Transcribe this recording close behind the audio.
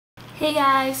Hey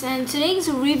guys, and today's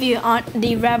review on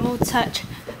the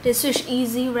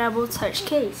SwitchEasy Rebel Touch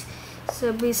Case.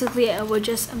 So basically I will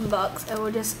just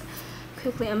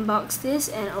quickly unbox this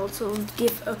and also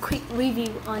give a quick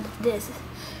review on this.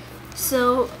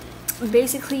 So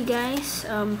basically guys,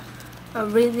 a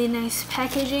really nice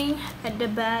packaging at the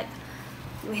back.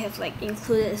 We have like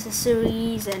included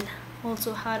accessories and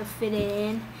also how to fit it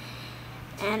in,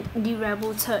 and the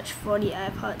Rebel Touch for the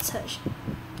iPod Touch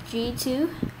G2.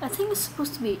 I think it's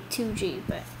supposed to be 2G,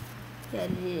 but yeah,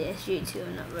 it is G2,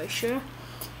 I'm not very sure.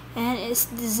 And it's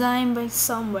designed by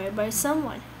someone,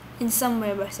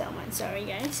 sorry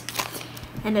guys.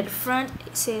 And at the front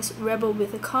it says Rebel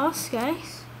with a cause,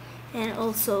 guys, and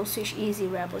also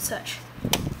SwitchEasy Rebel Touch.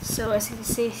 So as you can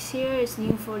see here, it's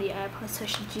new for the iPod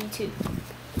Touch G2.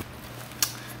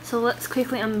 So let's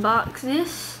quickly unbox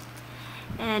this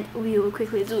and we will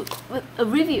quickly do a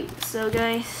review. So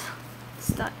guys,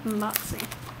 start unboxing.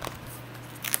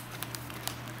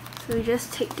 So we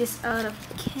just take this out of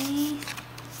the case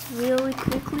really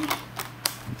quickly.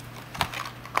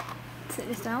 Set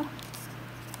this down.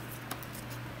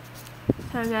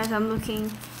 So guys, I'm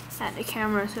looking at the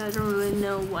camera, so I don't really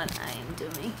know what I am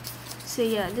doing. So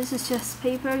yeah, this is just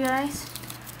paper, guys.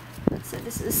 Let's set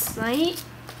this aside.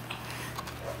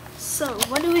 So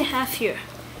what do we have here?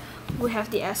 We have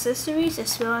the accessories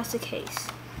as well as the case.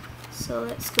 So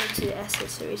let's go to the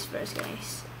accessories first,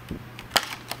 guys.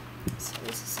 So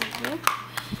this is in here.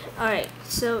 Alright,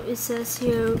 so it says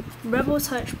here Rebel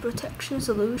Touch Protection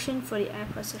Solution for the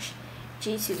iPod Touch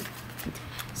G2.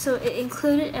 So it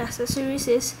included accessories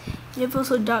is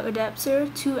universal dock adapter,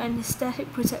 2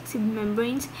 anesthetic protective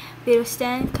membranes, video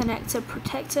stand, connector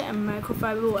protector, and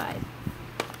microfiber wipe.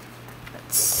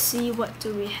 Let's see what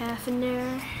do we have in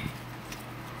there.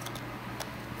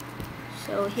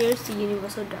 So here's the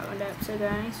universal dock adapter,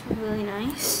 guys, really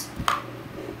nice.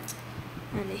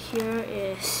 And here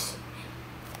is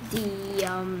the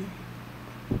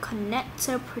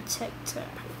connector protector.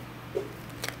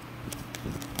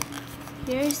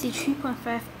 Here's the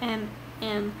 3.5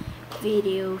 mm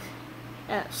video,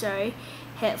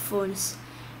 headphones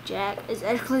jack. It's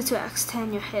actually to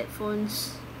extend your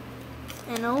headphones,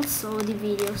 and also the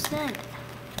video stand.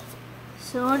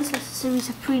 So all these accessories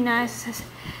are pretty nice,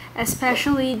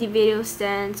 especially the video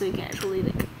stand, so you can actually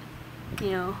like,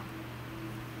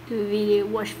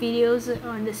 watch videos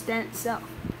on the stand itself.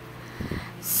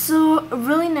 So a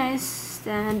really nice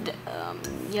stand.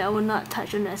 Yeah, I will not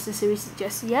touch on the accessories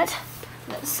just yet.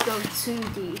 Let's go to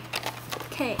the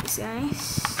case,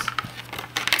 guys.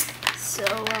 So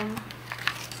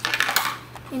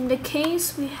in the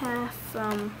case we have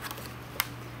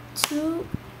 2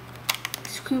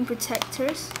 screen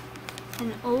protectors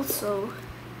and also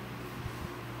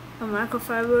a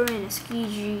microfiber and a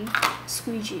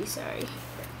squeegee, sorry.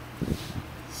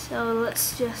 So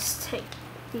let's just take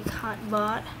the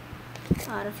cardboard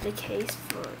out of the case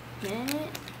for a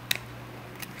minute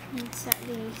and set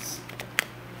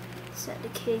the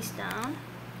case down.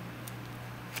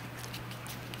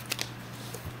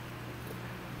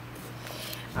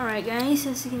 Alright guys,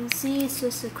 as you can see, it's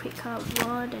just a quick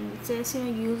cardboard, and it says here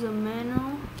user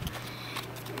manual.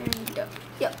 And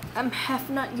yep, I have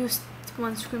not used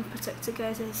one screen protector,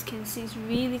 guys. As you can see, it's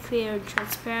really clear and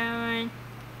transparent,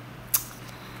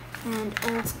 and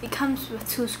also it comes with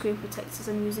 2 screen protectors.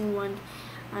 I'm using one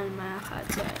on my iPod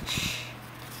Touch,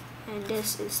 and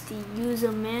this is the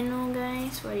user manual,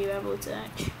 guys, for the Rebel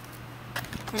Touch,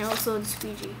 and also the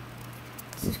squeegee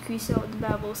to squeeze out the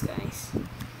bubbles, guys.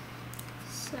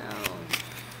 So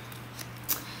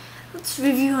let's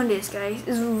review on this, guys.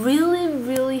 It's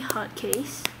really hard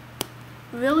case.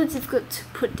 Really difficult to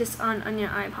put this on your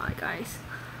iPod, guys.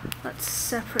 Let's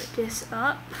separate this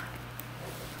up.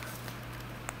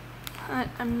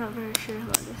 I'm not very sure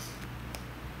about this.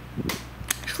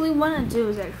 Actually, what I do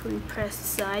is actually press the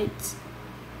sides,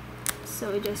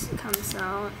 so it just comes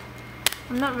out.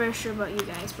 I'm not very sure about you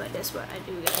guys, but that's what I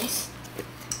do, guys.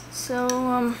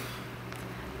 So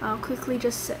I'll quickly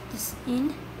just set this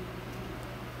in,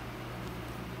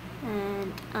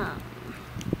 and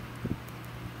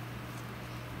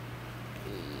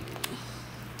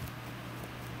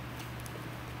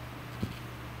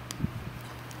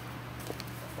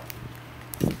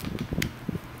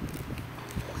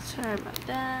sorry about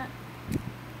that.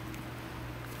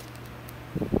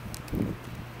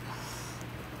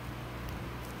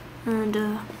 And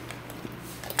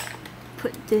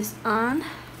put this on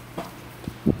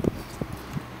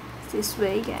this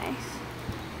way, guys,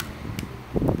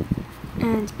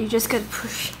 and you just gotta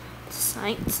push the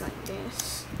sides like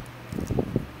this.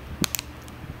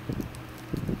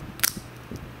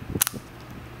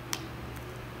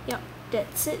 Yep,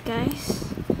 that's it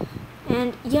guys.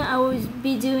 And yeah, I will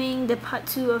be doing the part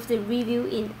 2 of the review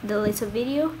in the later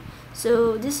video.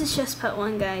 So this is just part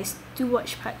 1 guys. Do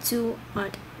watch part 2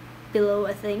 on below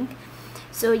I think.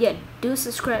 So yeah, do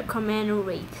subscribe, comment and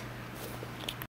rate.